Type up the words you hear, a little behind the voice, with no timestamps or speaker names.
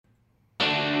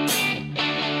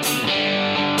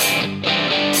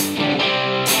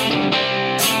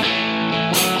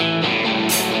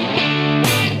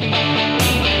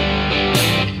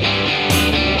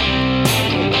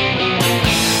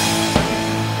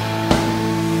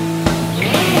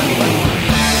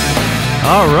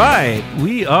All right,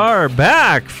 we are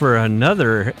back for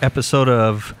another episode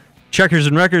of Checkers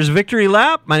and Wreckers Victory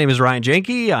Lap. My name is Ryan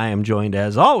Jenke. I am joined,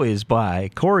 as always, by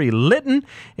Corey Litton,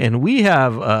 and we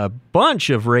have a bunch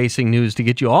of racing news to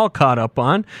get you all caught up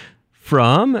on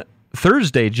from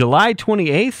Thursday, July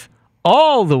 28th,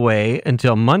 all the way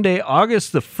until Monday,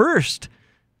 August the 1st.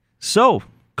 So,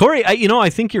 Corey, I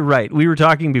think you're right. We were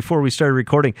talking before we started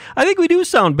recording. I think we do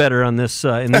sound better on this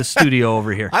in this studio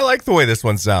over here. I like the way this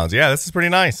one sounds. Yeah, this is pretty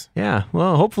nice. Yeah,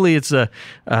 well, hopefully it's it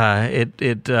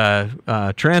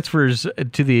transfers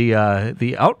to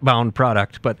the outbound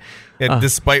product. But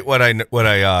despite what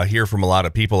I hear from a lot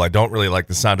of people, I don't really like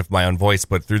the sound of my own voice.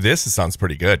 But through this, it sounds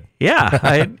pretty good. Yeah,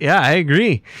 I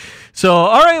agree. So,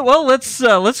 all right, well, let's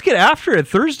get after it.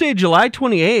 Thursday, July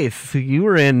 28th, you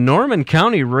were in Norman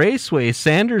County Raceway,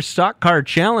 Sanders Stock Car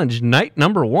Challenge, night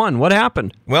number 1. What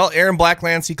happened? Well, Aaron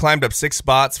Blacklands, he climbed up 6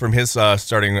 spots from his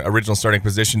original starting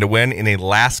position to win in a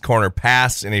last corner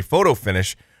pass in a photo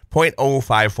finish,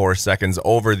 0.054 seconds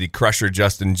over the crusher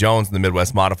Justin Jones in the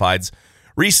Midwest Modifieds.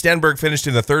 Reese Stenberg finished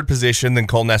in the 3rd position, then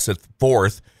Cole Ness at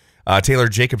 4th. Taylor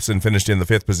Jacobson finished in the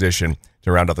 5th position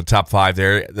to round out the top 5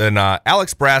 there. Then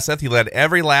Alex Brasseth, he led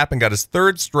every lap and got his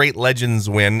 3rd straight Legends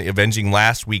win, avenging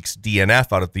last week's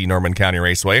DNF out at the Norman County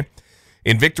Raceway.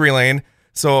 In Victory Lane,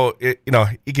 so, you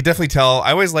could definitely tell.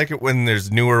 I always like it when there's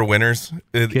newer winners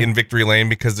in Victory Lane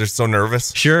because they're so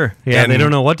nervous. Sure. Yeah, and they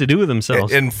don't know what to do with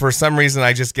themselves. And for some reason,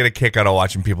 I just get a kick out of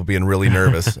watching people being really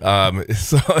nervous.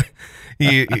 So what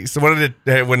did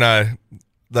it, when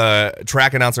the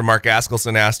track announcer Mark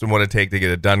Askelson asked him what it'd take to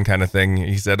get it done kind of thing,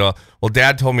 he said, well,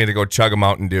 Dad told me to go chug a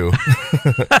Mountain Dew.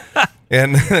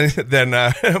 And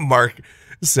then Mark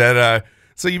said,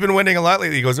 so you've been winning a lot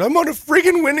lately. He goes, I'm on a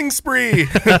friggin' winning spree.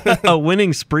 A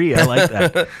winning spree. I like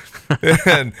that.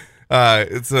 And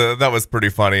that was pretty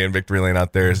funny in Victory Lane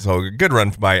out there. So good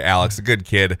run by Alex, a good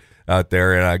kid out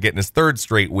there, and getting his 3rd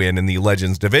straight win in the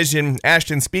Legends division.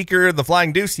 Ashton Speaker, the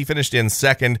Flying Deuce, he finished in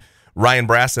 2nd. Ryan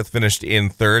Brasseth finished in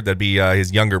 3rd. That'd be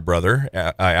his younger brother,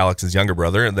 Alex's younger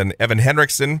brother. And then Evan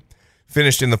Hendrickson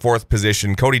finished in the 4th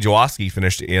position. Cody Jaworski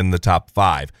finished in the top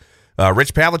 5.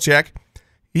 Rich Pavlicek,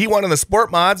 he won in the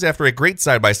Sport Mods after a great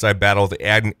side-by-side battle with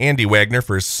Andy Wagner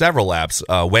for several laps.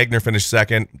 Wagner finished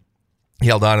 2nd. He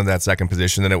held on in that 2nd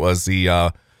position. Then it was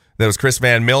Chris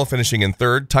Van Mill finishing in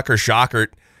 3rd. Tucker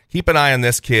Schockert, keep an eye on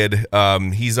this kid.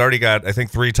 He's already got, I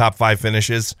think, 3 top 5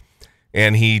 finishes.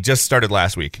 And he just started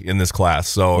last week in this class,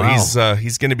 so wow.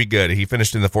 He's going to be good. He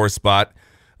finished in the 4th spot.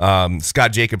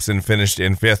 Scott Jacobson finished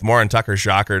in 5th. More on Tucker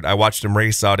Schockert. I watched him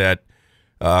race out at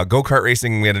go-kart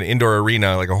racing. We had an indoor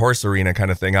arena, like a horse arena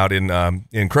kind of thing, out in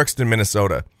Crookston,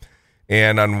 Minnesota.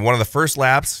 And on one of the first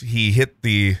laps, he hit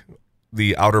the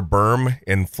outer berm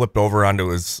and flipped over onto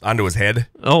his head.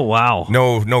 Oh wow!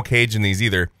 No cage in these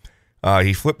either.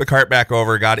 He flipped the cart back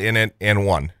over, got in it, and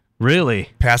won. Really?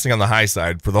 Passing on the high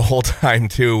side for the whole time,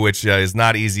 too, which is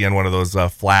not easy on one of those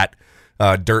flat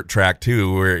dirt track,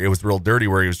 too, where it was real dirty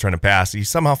where he was trying to pass. He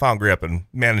somehow found grip and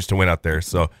managed to win out there.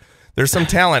 So there's some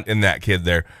talent in that kid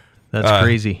there. That's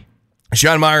crazy.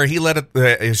 Sean Meyer, he led at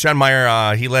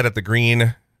the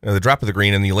green, the drop of the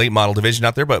green in the late model division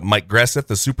out there, but Mike Gresseth,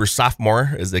 the super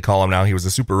sophomore, as they call him now, he was a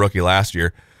super rookie last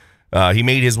year. He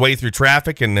made his way through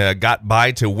traffic and got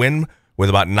by to win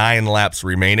with about 9 laps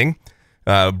remaining.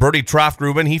 Brody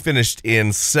Troftgruben, he finished in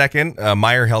 2nd.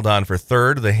 Meyer held on for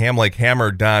 3rd. The Ham Lake Hammer,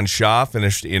 Don Shaw,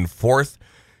 finished in 4th.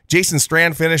 Jason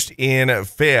Strand finished in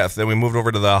 5th. Then we moved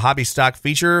over to the Hobby Stock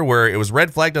feature, where it was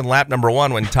red flagged on lap number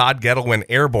 1 when Todd Gettle went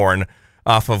airborne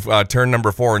off of turn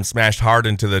number 4 and smashed hard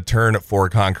into the turn 4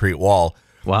 concrete wall.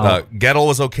 Wow. Gettle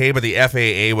was okay, but the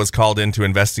FAA was called in to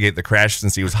investigate the crash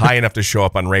since he was high enough to show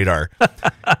up on radar.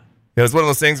 It was one of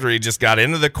those things where he just got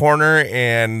into the corner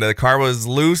and the car was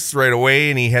loose right away,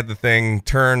 and he had the thing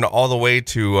turned all the way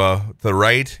to the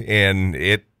right, and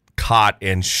it caught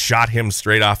and shot him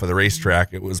straight off of the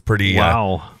racetrack. It was pretty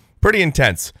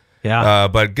intense. Yeah.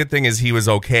 But good thing is he was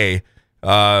okay.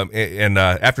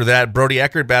 After that, Brody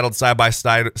Eckert battled side by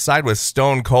side with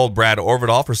Stone Cold Brad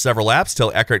Orvidal for several laps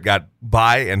till Eckert got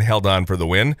by and held on for the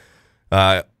win.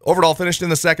 Orvidal finished in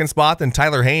the 2nd spot. Then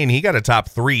Tyler Hayne, he got a top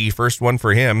 3, first one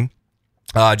for him.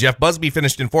 Jeff Busby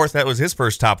finished in 4th. That was his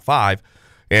first top 5.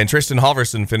 And Tristan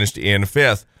Halverson finished in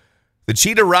 5th. The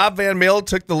Cheetah Rob Van Mill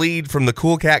took the lead from the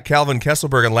Cool Cat Calvin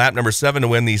Kesselberg on lap number 7 to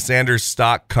win the Sanders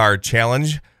Stock Car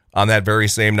Challenge on that very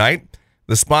same night.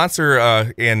 The sponsor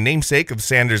and namesake of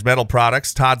Sanders Metal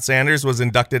Products, Todd Sanders, was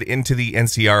inducted into the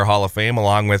NCR Hall of Fame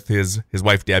along with his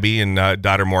wife Debbie and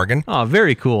daughter Morgan. Oh,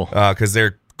 very cool. Because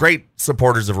they're great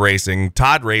supporters of racing.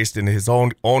 Todd raced in his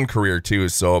own career too,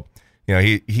 so you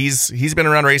know he's been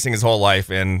around racing his whole life,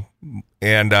 and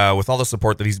And with all the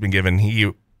support that he's been given,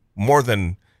 he more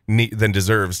than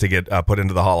deserves to get put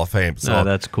into the Hall of Fame. So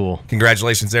that's cool.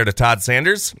 Congratulations there to Todd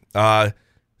Sanders. The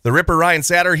Ripper Ryan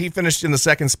Satter, he finished in the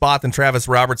second spot. Then Travis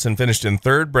Robertson finished in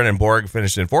third. Brennan Borg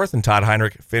finished in fourth. And Todd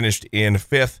Heinrich finished in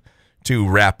fifth to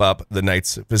wrap up the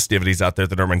night's festivities out there at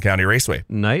the Norman County Raceway.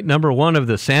 Night number 1 of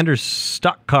the Sanders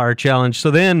Stock Car Challenge.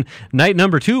 So then night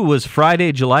number 2 was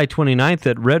Friday, July 29th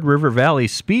at Red River Valley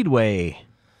Speedway.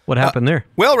 What happened there?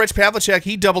 Well, Rich Pavlicek,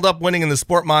 he doubled up winning in the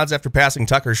Sport Mods after passing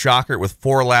Tucker Schockert with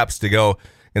 4 laps to go.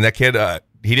 And that kid,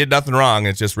 he did nothing wrong.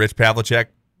 It's just Rich Pavlicek.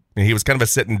 He was kind of a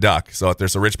sitting duck. So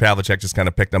Rich Pavlicek just kind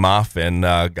of picked him off and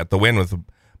got the win with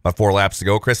about 4 laps to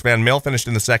go. Chris Van Mill finished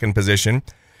in the second position.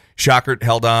 Schockert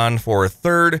held on for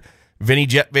third. Vinny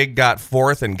Jetvig got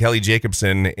fourth, and Kelly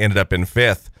Jacobson ended up in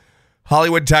fifth.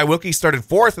 Hollywood Ty Wilkie started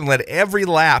fourth and led every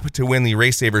lap to win the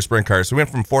Race Saver Sprint Car. So we went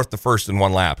from fourth to first in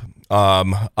 1 lap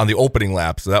on the opening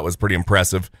lap. So that was pretty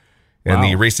impressive in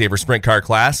the Race Saver Sprint Car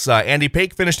class. Andy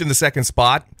Pake finished in the second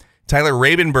spot. Tyler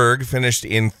Rabenberg finished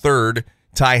in third.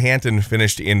 Ty Hanton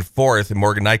finished in fourth, and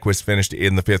Morgan Nyquist finished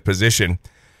in the fifth position.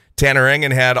 Tanner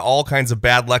Engen had all kinds of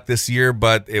bad luck this year,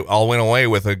 but it all went away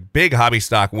with a big hobby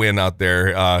stock win out there,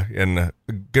 and a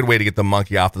good way to get the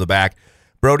monkey off of the back.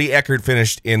 Brody Eckert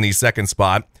finished in the second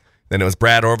spot. Then it was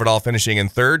Brad Orvidal finishing in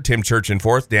third, Tim Church in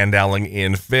fourth, Dan Dowling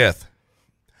in fifth.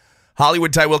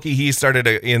 Hollywood Ty Wilkie, he started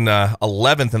in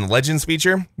 11th in the Legends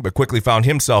feature, but quickly found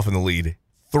himself in the lead.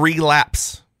 3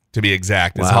 laps, to be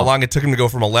exact, is how long it took him to go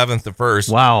from 11th to first.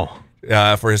 Wow.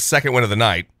 For his second win of the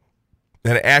night.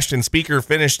 Then Ashton Speaker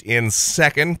finished in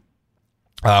second.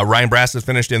 Ryan Brasseth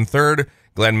finished in third.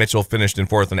 Glenn Mitchell finished in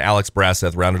fourth, and Alex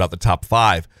Brasseth rounded out the top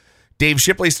 5. Dave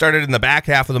Shipley started in the back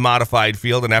half of the modified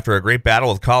field, and after a great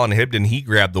battle with Colin Hibden, he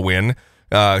grabbed the win.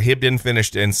 Hibden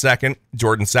finished in second.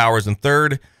 Jordan Sowers in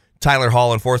third. Tyler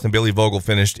Hall in fourth, and Billy Vogel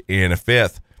finished in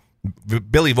fifth.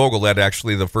 Billy Vogel led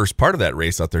actually the first part of that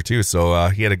race out there too, so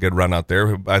he had a good run out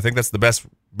there. I think that's the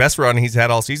best run he's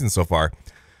had all season so far.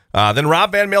 Then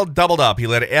Rob Van Mill doubled up. He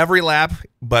led every lap,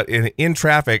 but in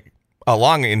traffic, held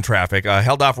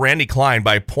off Randy Klein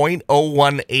by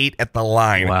 .018 at the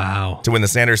line. Wow. To win the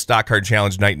Sanders Stock Car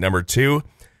Challenge night number 2.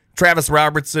 Travis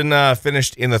Robertson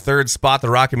finished in the third spot. The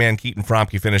Rocky Man Keaton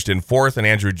Fromke finished in fourth, and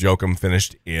Andrew Jokum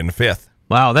finished in fifth.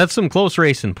 Wow, that's some close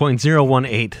racing.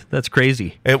 .018. That's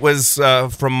crazy. It was,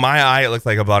 from my eye, it looked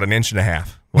like about 1.5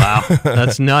 inches. Wow,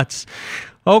 that's nuts.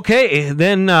 Okay,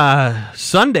 then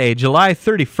Sunday, July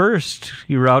 31st,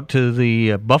 you were out to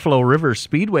the Buffalo River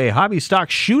Speedway Hobby Stock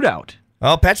Shootout.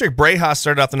 Well, Patrick Breha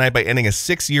started off the night by ending a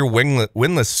 6-year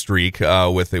winless streak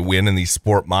with a win in the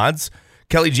Sport Mods.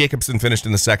 Kelly Jacobson finished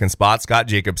in the second spot. Scott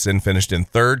Jacobson finished in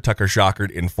third. Tucker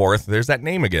Schockert in fourth. There's that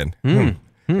name again.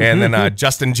 And then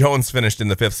Justin Jones finished in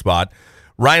the fifth spot.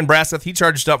 Ryan Brasseth, he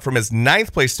charged up from his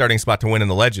 9th place starting spot to win in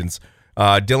the Legends.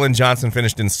 Dylan Johnson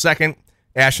finished in second.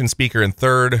 Ashton Speaker in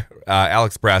third.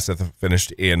 Alex Brasseth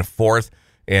finished in fourth.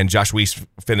 And Josh Weiss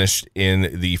finished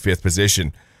in the fifth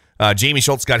position. Jamie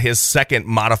Schultz got his second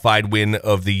modified win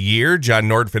of the year. John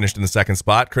Nord finished in the second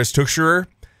spot. Chris Tuchscherer,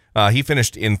 he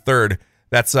finished in third.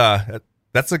 That's the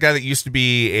guy that used to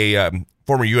be a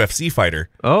former UFC fighter.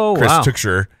 Oh, Chris wow.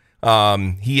 Tuchscherer.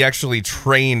 He actually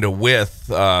trained with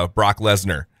Brock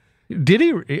Lesnar. Did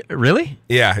he really?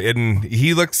 Yeah, and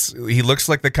he looks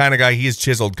like the kind of guy, he is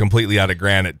chiseled completely out of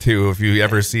granite too. If you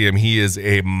ever see him, he is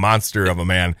a monster of a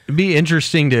man. It'd be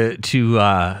interesting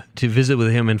to visit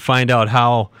with him and find out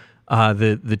how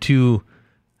the two,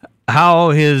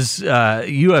 how his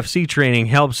UFC training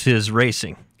helps his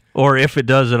racing, or if it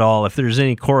does at all, if there's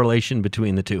any correlation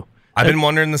between the two. I've been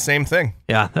wondering the same thing.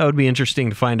 Yeah, that would be interesting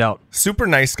to find out. Super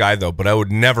nice guy, though, but I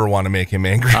would never want to make him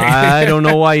angry. I don't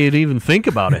know why you'd even think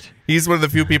about it. He's one of the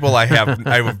few people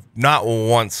I've not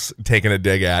once taken a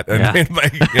dig at in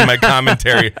my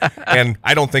commentary, and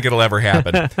I don't think it'll ever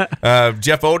happen.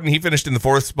 Jeff Oden, he finished in the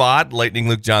fourth spot. Lightning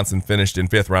Luke Johnson finished in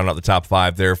fifth, rounding out the top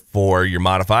 5 there for your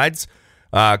modifieds.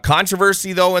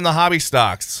 Controversy, though, in the hobby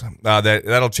stocks.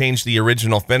 That'll change the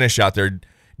original finish out there.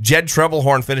 Jed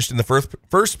Treblehorn finished in the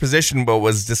first position, but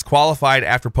was disqualified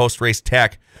after post-race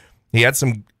tech. He had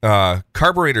some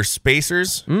carburetor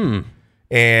spacers,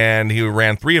 and he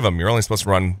ran 3 of them. You're only supposed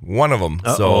to run 1 of them,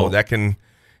 so that can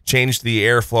change the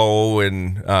airflow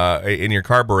in your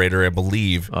carburetor, I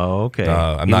believe. Oh, okay.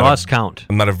 You lost count.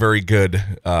 I'm not a very good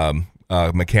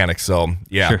mechanic, so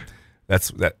yeah. Sure.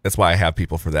 That's why I have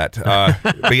people for that.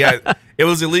 But yeah, it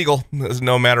was illegal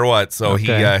no matter what. So he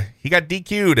got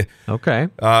DQ'd. Okay.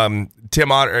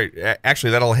 Tim Otter,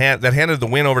 actually that handed the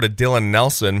win over to Dylan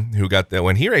Nelson, who got that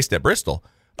when he raced at Bristol.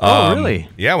 Oh, really?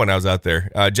 Yeah, when I was out there.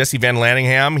 Jesse Van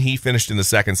Lanningham, he finished in the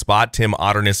second spot. Tim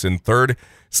Otterness in third.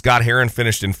 Scott Heron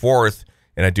finished in fourth.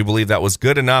 And I do believe that was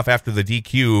good enough after the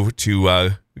DQ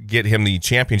to get him the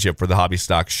championship for the Hobby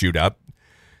Stock Shootout.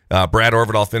 Brad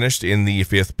Orvidal finished in the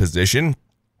fifth position.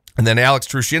 And then Alex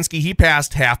Trushinsky, he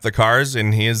passed half the cars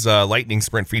in his Lightning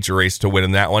Sprint feature race to win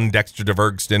in that one. Dexter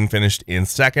DeVergston finished in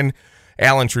second.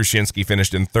 Alan Trushinsky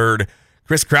finished in third.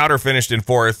 Chris Crowder finished in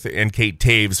fourth, and Kate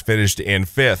Taves finished in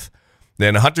fifth.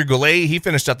 Then Hunter Goulet, he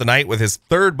finished up the night with his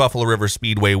third Buffalo River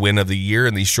Speedway win of the year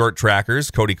in the short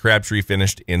trackers. Cody Crabtree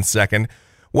finished in second.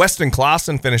 Weston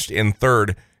Clausen finished in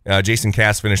third. Jason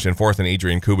Cass finished in fourth, and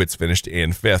Adrian Kubitz finished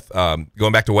in fifth.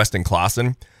 Going back to Weston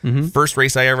Clausen, first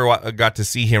race I ever got to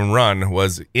see him run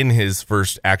was in his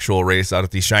first actual race out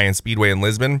at the Cheyenne Speedway in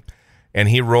Lisbon, and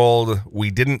he rolled.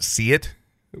 We didn't see it,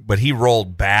 but he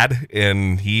rolled bad,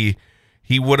 and he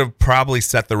would have probably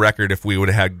set the record if we would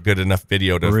have had good enough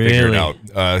video to figure it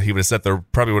out. He would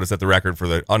have probably would have set the record for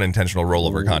the unintentional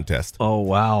rollover contest. Oh,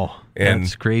 wow. And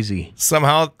that's crazy.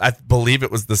 Somehow, I believe it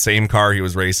was the same car he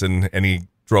was racing, and he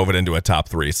drove it into a top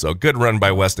three. So good run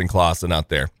by Weston Clausen out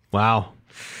there. Wow.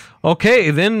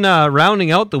 Okay, then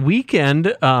rounding out the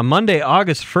weekend, Monday,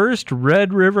 August 1st,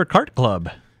 Red River Kart Club.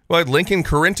 Well, Lincoln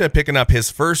Corinta picking up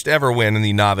his first ever win in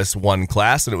the Novice 1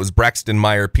 class, and it was Braxton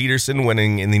Meyer-Peterson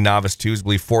winning in the Novice 2s, I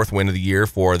believe fourth win of the year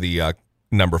for the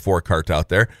number 4 kart out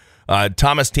there.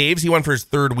 Thomas Taves, he won for his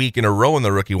third week in a row in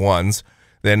the Rookie 1s.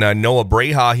 Then Noah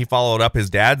Breha, he followed up his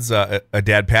dad's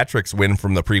dad Patrick's win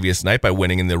from the previous night by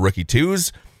winning in the Rookie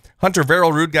 2s. Hunter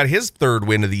Verrilrud got his third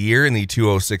win of the year in the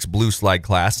 206 Blue Slide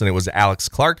class, and it was Alex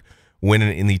Clark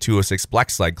winning in the 206 Black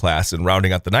Slide class. And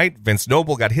rounding out the night, Vince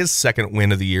Noble got his second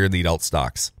win of the year in the adult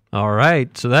stocks. All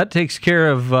right, so that takes care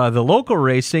of the local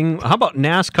racing. How about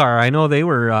NASCAR? I know they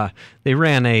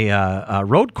ran a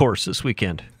road course this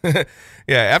weekend.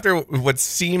 Yeah, after what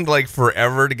seemed like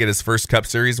forever to get his first Cup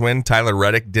Series win, Tyler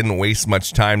Reddick didn't waste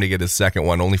much time to get his second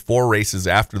one. Only 4 races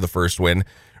after the first win,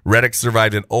 Reddick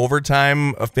survived an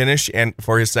overtime finish and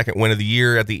for his second win of the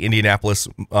year at the Indianapolis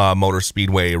Motor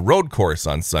Speedway road course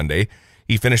on Sunday.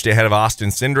 He finished ahead of Austin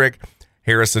Cindric,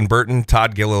 Harrison Burton,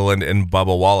 Todd Gilliland, and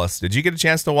Bubba Wallace. Did you get a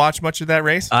chance to watch much of that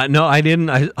race? No, I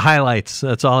didn't. Highlights.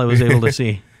 That's all I was able to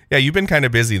see. Yeah, you've been kind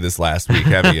of busy this last week,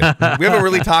 haven't you? We haven't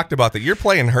really talked about that. You're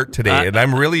playing hurt today, and I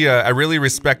really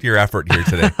respect your effort here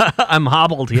today. I'm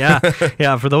hobbled, yeah.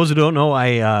 Yeah, for those who don't know,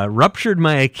 I ruptured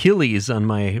my Achilles on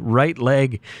my right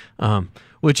leg,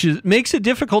 which makes it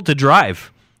difficult to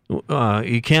drive.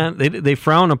 You can't. They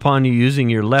frown upon you using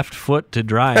your left foot to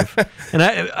drive, and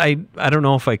I don't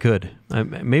know if I could.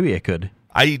 Maybe I could.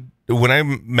 When I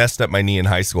messed up my knee in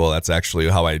high school, that's actually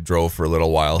how I drove for a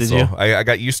little while. Did so you? I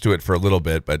got used to it for a little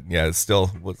bit, but yeah, it's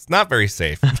not very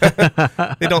safe.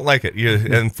 They don't like it,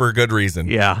 and for good reason.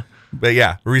 Yeah. But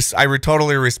yeah, I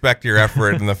totally respect your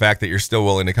effort and the fact that you're still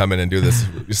willing to come in and do this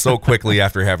so quickly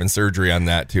after having surgery on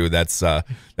that too. That's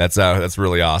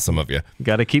really awesome of you.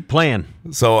 Got to keep playing.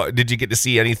 So, did you get to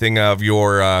see anything of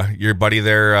your buddy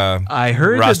there? I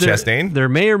heard Ross that Chastain. There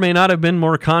may or may not have been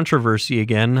more controversy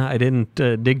again. I didn't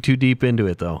dig too deep into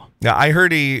it though. Yeah, I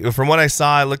heard from what I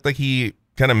saw, it looked like he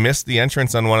kind of missed the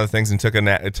entrance on one of the things and took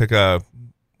a.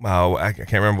 I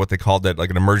can't remember what they called it, like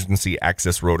an emergency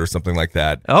access road or something like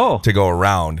that. To go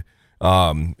around,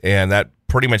 and that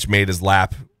pretty much made his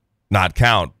lap not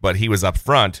count. But he was up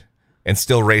front and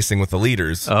still racing with the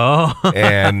leaders.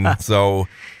 And so,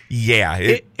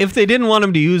 yeah. If they didn't want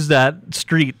him to use that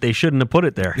street, they shouldn't have put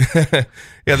it there.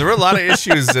 Yeah, there were a lot of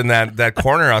issues in that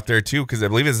corner out there too, because I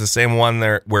believe it's the same one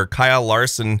there where Kyle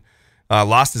Larson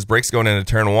lost his brakes going into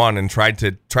turn 1 and tried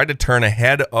to turn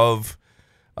ahead of.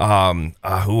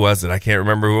 Who was it? I can't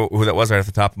remember who that was right off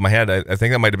the top of my head. I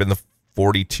think that might have been the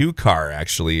 42 car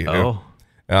actually.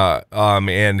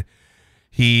 And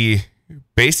he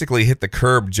basically hit the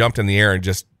curb, jumped in the air, and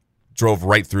just drove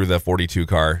right through the 42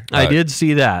 car. I did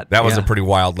see that. That was a pretty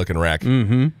wild looking wreck.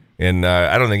 Mm-hmm. And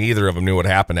I don't think either of them knew what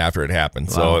happened after it happened.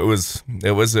 Wow. So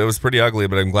it was pretty ugly.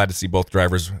 But I'm glad to see both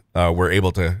drivers were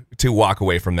able to walk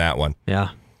away from that one.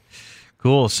 Yeah.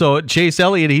 Cool. So Chase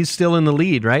Elliott, he's still in the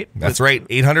lead, right? That's right.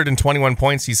 821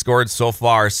 points he scored so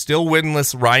far. Still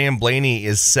winless. Ryan Blaney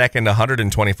is second,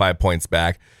 125 points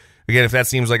back. Again, if that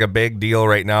seems like a big deal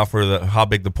right now for how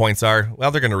big the points are,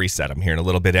 well, they're going to reset them here in a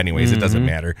little bit anyways. Mm-hmm. It doesn't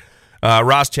matter.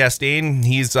 Ross Chastain,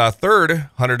 he's third,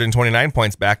 129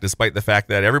 points back, despite the fact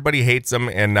that everybody hates him,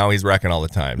 and now he's wrecking all the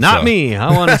time. Not me.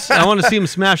 I want to see him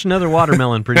smash another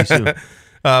watermelon pretty soon.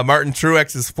 Martin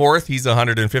Truex is fourth. He's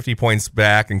 150 points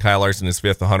back, and Kyle Larson is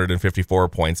fifth, 154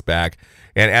 points back.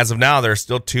 And as of now, there are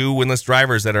still 2 winless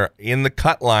drivers that are in the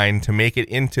cut line to make it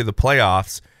into the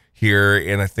playoffs here,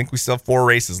 and I think we still have 4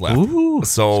 races left. Ooh,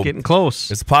 so it's getting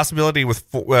close. It's a possibility with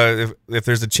if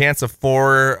there's a chance of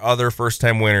 4 other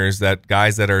first-time winners, that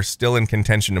guys that are still in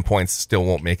contention in points still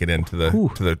won't make it into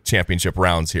the championship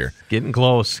rounds here. Getting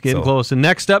close. And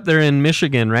next up, they're in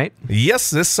Michigan, right? Yes,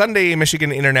 this Sunday,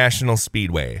 Michigan International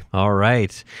Speedway. All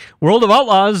right. World of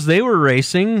Outlaws, they were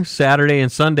racing Saturday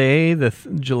and Sunday,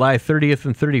 July 30th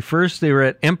and 31st. They were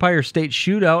at Empire State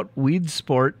Shootout Weed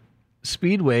Sport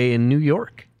Speedway in New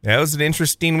York. Yeah, it was an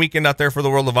interesting weekend out there for the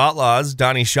World of Outlaws.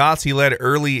 Donnie Schatz, he led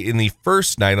early in the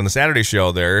first night on the Saturday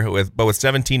show there, but with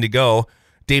 17 to go,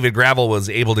 David Gravel was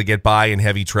able to get by in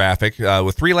heavy traffic.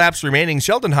 With 3 laps remaining,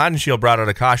 Sheldon Hodenshield brought out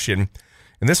a caution,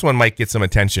 and this one might get some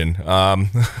attention.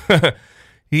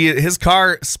 His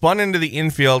car spun into the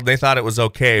infield. They thought it was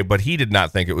okay, but he did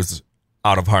not think it was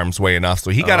out of harm's way enough,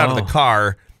 so he got out of the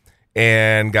car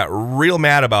and got real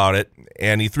mad about it,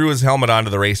 and he threw his helmet onto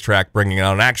the racetrack, bringing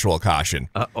out an actual caution.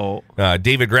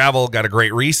 David Gravel got a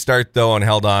great restart, though, and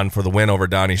held on for the win over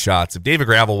Donnie Schatz. If David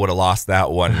Gravel would have lost that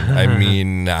one, I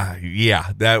mean,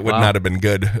 that would not have been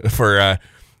good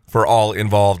for all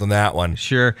involved in that one.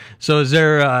 Sure. So is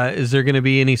there going to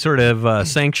be any sort of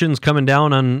sanctions coming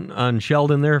down on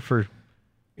Sheldon there for...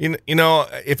 You know,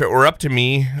 if it were up to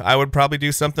me, I would probably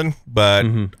do something, but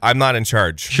I'm not in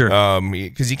charge. Sure.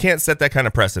 Because you can't set that kind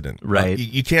of precedent. Right.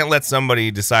 You can't let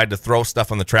somebody decide to throw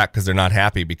stuff on the track because they're not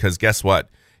happy, because guess what?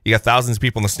 You got thousands of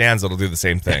people in the stands that'll do the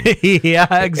same thing. Yeah,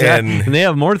 exactly. And they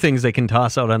have more things they can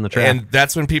toss out on the track. And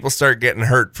that's when people start getting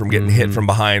hurt from getting hit from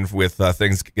behind with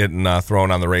things getting thrown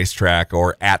on the racetrack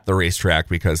or at the racetrack,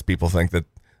 because people think that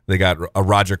they got a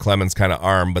Roger Clemens kind of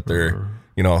arm, but they're,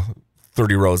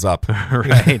 30 rows up.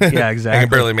 Right, yeah, exactly. I can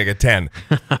barely make a 10.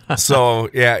 So,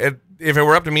 yeah, if it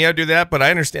were up to me, I'd do that, but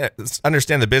I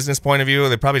understand the business point of view.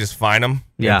 They'd probably just fine them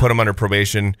and put them under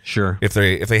probation. Sure. If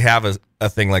they have a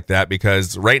thing like that,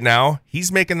 because right now,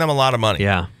 he's making them a lot of money.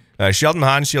 Yeah. Sheldon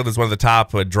Hodenshield is one of the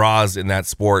top draws in that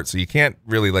sport, so you can't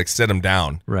really, sit him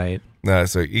down. Right.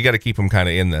 So you got to keep him kind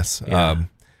of in this. Yeah.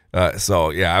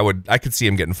 I could see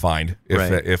him getting fined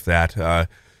if that.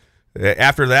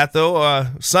 After that, though,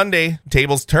 Sunday,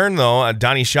 tables turn, though.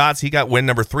 Donnie Schatz, he got win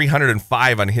number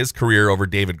 305 on his career over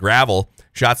David Gravel.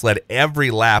 Schatz led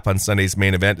every lap on Sunday's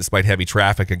main event despite heavy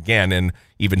traffic again and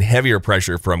even heavier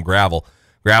pressure from Gravel.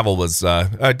 Gravel was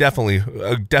definitely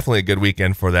a good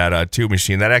weekend for that 2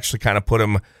 machine. That actually kind of put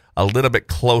him a little bit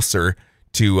closer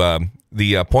to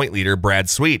the point leader, Brad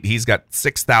Sweet. He's got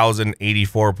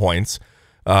 6,084 points.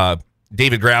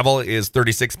 David Gravel is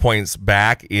 36 points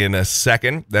back in a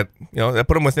second. That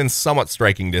put him within somewhat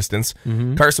striking distance.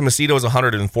 Carson Macedo is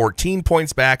 114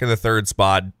 points back in the 3rd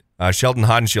spot. Sheldon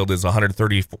Hodenshield is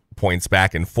 130 points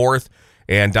back in 4th.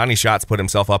 And Donnie Schatz put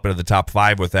himself up into the top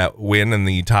 5 with that win, in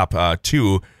the top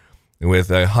 2 with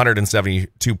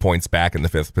 172 points back in the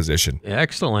 5th position.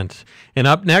 Excellent. And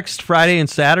up next, Friday and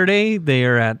Saturday, they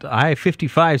are at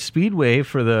I-55 Speedway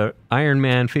for the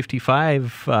Ironman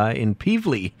 55 in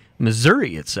Pevely,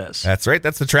 Missouri, it says. That's right.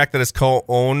 That's the track that is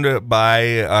co-owned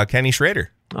by Kenny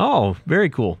Schrader. Oh, very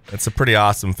cool. It's a pretty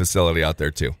awesome facility out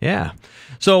there, too. Yeah.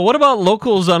 So what about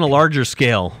locals on a larger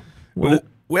scale?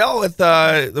 Well, with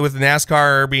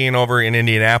NASCAR being over in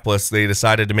Indianapolis, they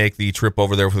decided to make the trip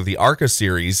over there with the ARCA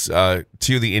series to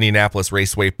the Indianapolis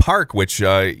Raceway Park, which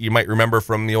you might remember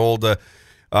from the old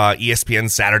ESPN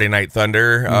Saturday Night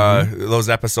Thunder. Those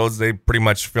episodes, they pretty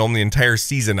much filmed the entire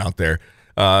season out there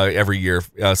every year.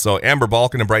 So Amber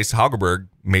Balkin and Bryce Haugerberg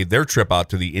made their trip out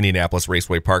to the Indianapolis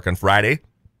Raceway Park on Friday.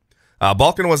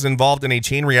 Balkin was involved in a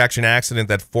chain reaction accident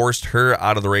that forced her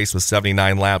out of the race with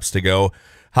 79 laps to go.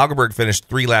 Haugerberg finished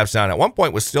 3 laps down. At one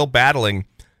point was still battling,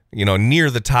 near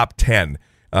the top 10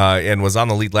 and was on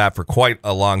the lead lap for quite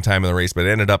a long time in the race, but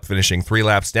ended up finishing 3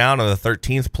 laps down in the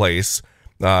 13th place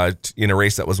in a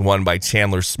race that was won by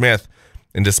Chandler Smith.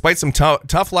 And despite some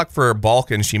tough luck for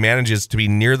Balkin, she manages to be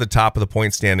near the top of the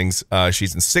point standings.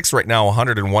 She's in 6th right now,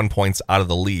 101 points out of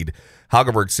the lead.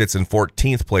 Haugerberg sits in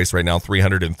 14th place right now,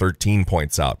 313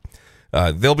 points out.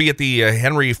 They'll be at the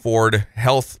Henry Ford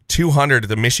Health 200 at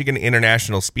the Michigan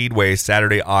International Speedway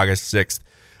Saturday, August 6th.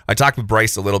 I talked with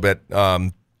Bryce a little bit,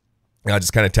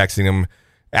 just kind of texting him,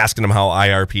 asking him how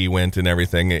IRP went and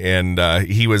everything, and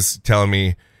he was telling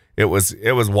me it was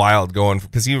wild going,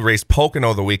 because he raced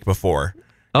Pocono the week before,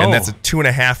 and that's a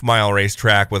 2.5 mile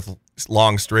racetrack with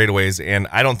long straightaways, and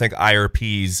I don't think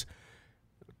IRP's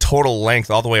total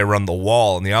length all the way around the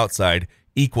wall on the outside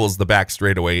equals the back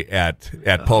straightaway at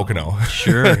Pocono.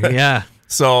 Sure, yeah.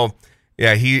 So,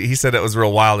 yeah, he said it was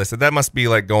real wild. I said, that must be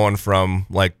like going from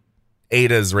like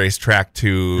Ada's racetrack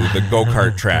to the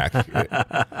go-kart track.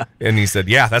 And he said,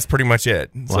 yeah, that's pretty much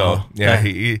it. Wow. So, yeah,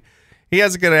 he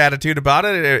has a good attitude about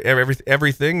it,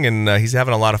 everything, and he's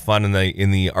having a lot of fun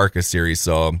in the ARCA series.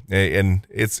 So, and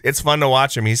it's fun to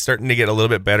watch him. He's starting to get a little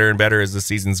bit better and better as the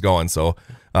season's going. So,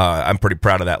 I'm pretty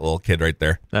proud of that little kid right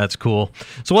there. That's cool.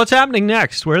 So, what's happening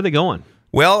next? Where are they going?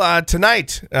 Well,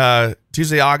 tonight,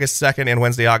 Tuesday, August 2nd and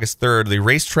Wednesday, August 3rd, the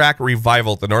racetrack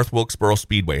revival at the North Wilkesboro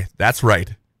Speedway. That's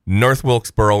right. North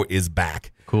Wilkesboro is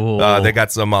back. Cool. They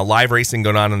got some live racing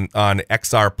going on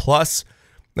XR Plus.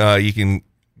 You can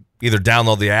either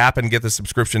download the app and get the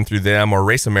subscription through them, or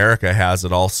Race America has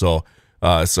it also.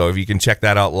 So if you can check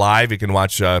that out live, you can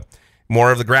watch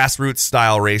more of the grassroots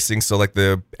style racing. So like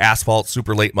the asphalt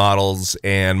super late models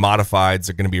and modifieds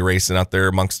are going to be racing out there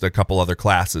amongst a couple other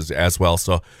classes as well.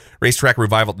 So racetrack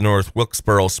revival at the North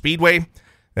Wilkesboro Speedway.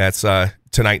 That's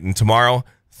tonight and tomorrow.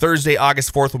 Thursday,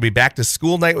 August 4th will be back to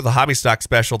school night with a hobby stock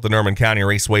special at the Norman County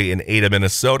Raceway in Ada,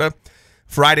 Minnesota.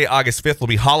 Friday, August 5th will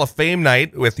be Hall of Fame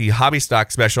night with the hobby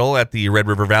stock special at the Red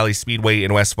River Valley Speedway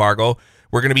in West Fargo.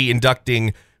 We're going to be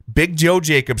inducting Big Joe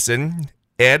Jacobson,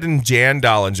 Ed and Jan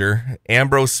Dollinger,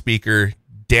 Ambrose Speaker,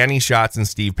 Danny Schatz, and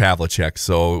Steve Pavlicek.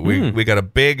 So we got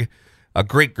a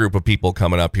great group of people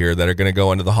coming up here that are going to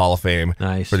go into the Hall of Fame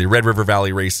for the Red River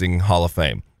Valley Racing Hall of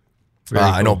Fame. Cool.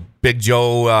 I know Big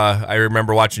Joe. I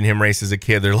remember watching him race as a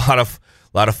kid. There are a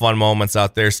lot of fun moments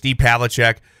out there. Steve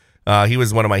Pavlicek, he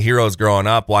was one of my heroes growing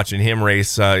up. Watching him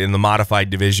race in the modified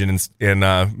division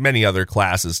and many other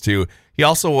classes too. He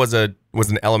also was an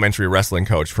elementary wrestling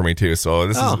coach for me too. So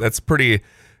that's pretty.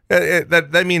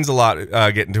 That means a lot.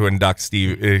 Getting to induct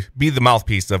Steve, be the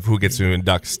mouthpiece of who gets to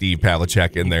induct Steve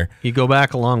Pavlicek in there. You go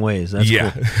back a long ways. That's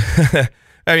cool.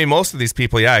 I mean, most of these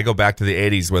people, I go back to the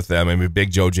 80s with them. I mean, Big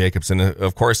Joe Jacobson,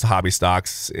 of course, the hobby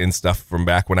stocks and stuff from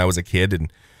back when I was a kid.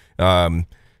 And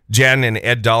Jen and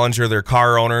Ed Dollinger, they're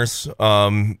car owners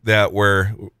that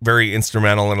were very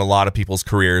instrumental in a lot of people's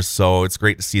careers. So it's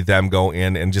great to see them go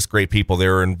in, and just great people. They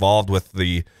were involved with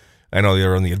I know they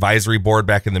were on the advisory board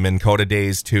back in the Minn Kota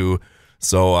days too.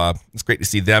 So it's great to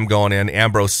see them going in.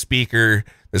 Ambrose Speaker.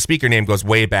 The Speaker name goes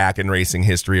way back in racing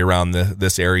history around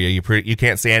this area. You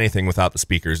can't say anything without the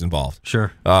Speakers involved.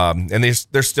 Sure. And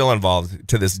they're still involved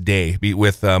to this day, be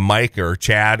with Mike or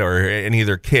Chad or any of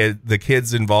the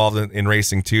kids involved in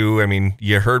racing too. I mean,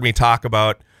 you heard me talk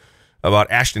about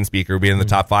Ashton Speaker being in the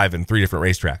top 5 in 3 different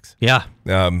racetracks. Yeah.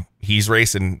 He's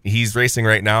racing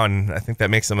right now, and I think that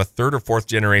makes him a 3rd or 4th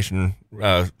generation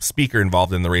Speaker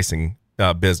involved in the racing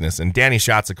business. And Danny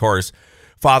Schatz, of course,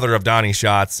 father of Donnie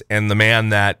Schatz, and the man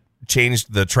that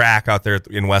changed the track out there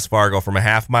in West Fargo from a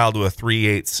half mile to a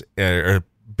 3/8 or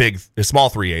small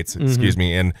 3/8, excuse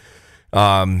me, and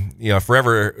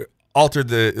forever altered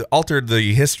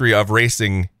the history of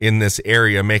racing in this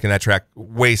area, making that track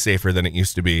way safer than it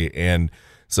used to be. And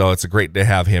so it's great to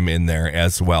have him in there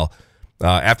as well.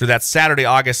 After that, Saturday,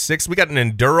 August 6th, we got an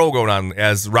enduro going on.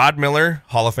 As Rod Miller,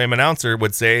 Hall of Fame announcer,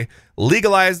 would say,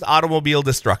 legalized automobile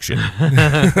destruction.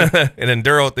 An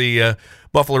enduro at the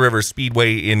Buffalo River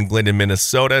Speedway in Glendon,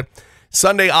 Minnesota.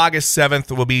 Sunday, August 7th,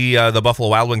 will be the Buffalo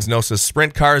Wild Wings NOSA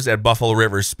Sprint Cars at Buffalo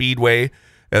River Speedway.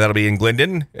 That'll be in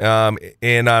Glendon.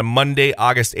 And on Monday,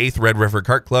 August 8th, Red River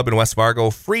Kart Club in West Fargo,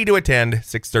 free to attend,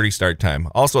 6:30 start time.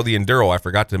 Also, the Enduro, I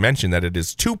forgot to mention that it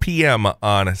is 2 p.m.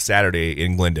 on Saturday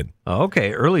in Glendon.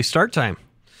 Okay, early start time.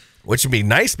 Which would be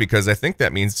nice, because I think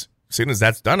that means as soon as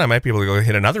that's done, I might be able to go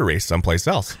hit another race someplace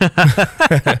else.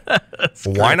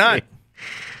 Why not?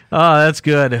 Oh, that's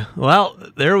good. Well,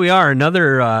 there we are.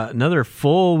 Another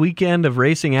full weekend of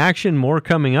racing action. More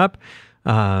coming up.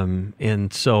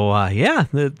 And so,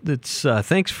 it's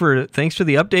thanks for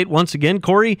the update once again,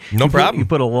 Corey. No problem. You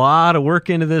put a lot of work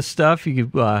into this stuff.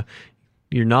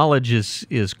 Your knowledge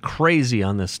is crazy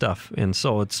on this stuff, and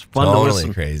so it's fun to listen.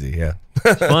 Totally crazy, yeah.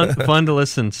 fun to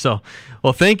listen. So,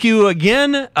 well, thank you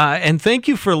again, and thank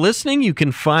you for listening. You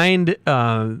can find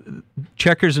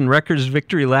Checkers and Wreckers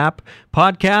Victory Lap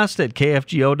podcast at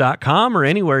kfgo.com or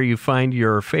anywhere you find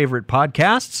your favorite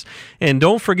podcasts. And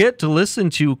don't forget to listen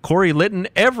to Corey Litton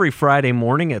every Friday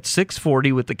morning at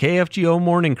 6:40 with the KFGO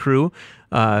Morning Crew,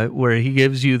 where he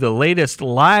gives you the latest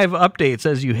live updates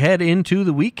as you head into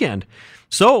the weekend.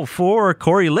 So for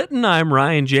Corey Litton, I'm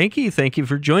Ryan Janke. Thank you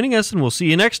for joining us, and we'll see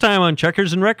you next time on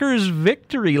Checkers and Wreckers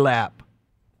Victory Lap.